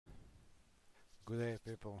Good day,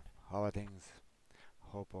 people. How are things?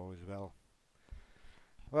 Hope all is well.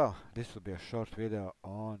 Well, this will be a short video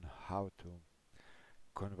on how to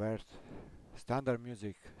convert standard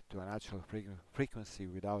music to a natural frequency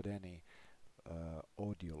without any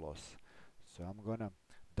audio loss. So I'm gonna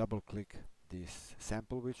double click this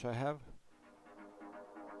sample which I have.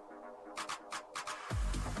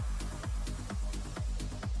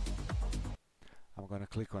 I'm gonna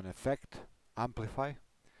click on Effect, Amplify,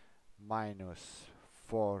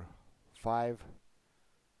 -4, 5,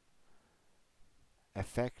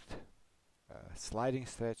 Effect, sliding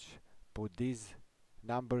stretch, put these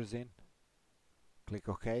numbers in, click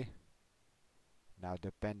OK. Now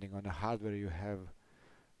depending on the hardware you have,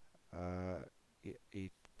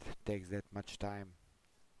 it takes that much time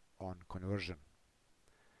on conversion.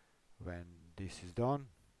 When this is done,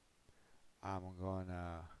 I'm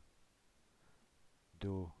gonna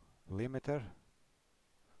do limiter.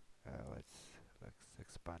 Let's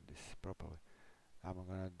expand this properly. I'm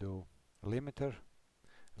gonna do limiter,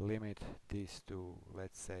 limit this to,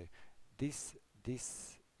 let's say, this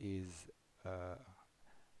is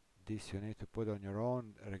this you need to put on your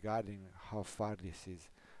own regarding how far this is.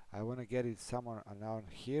 I want to get it somewhere around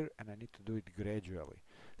here, and I need to do it gradually.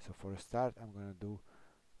 So for a start, I'm gonna do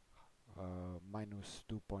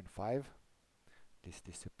 -2.5. This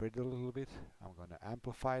disappeared a little bit. I'm gonna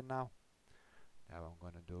amplify now. Now I'm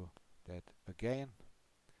gonna do that again.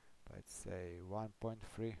 Let's say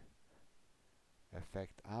 1.3.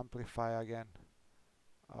 Effect amplify again.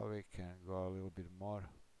 We can go a little bit more.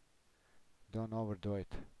 Don't overdo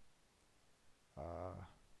it.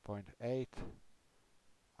 0.8.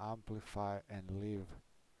 Amplify and leave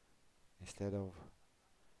instead of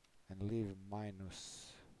and leave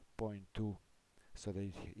 -0.2 so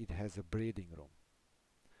that it has a breathing room.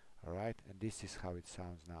 Alright, and this is how it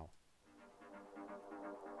sounds now.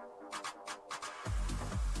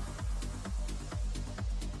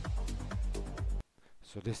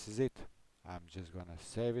 So this is it. I'm just gonna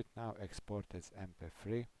save it now, export as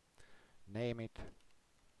MP3, name it,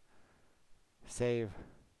 save,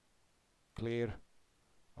 clear,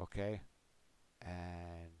 okay,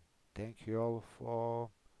 and thank you all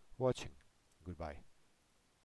for watching. Goodbye.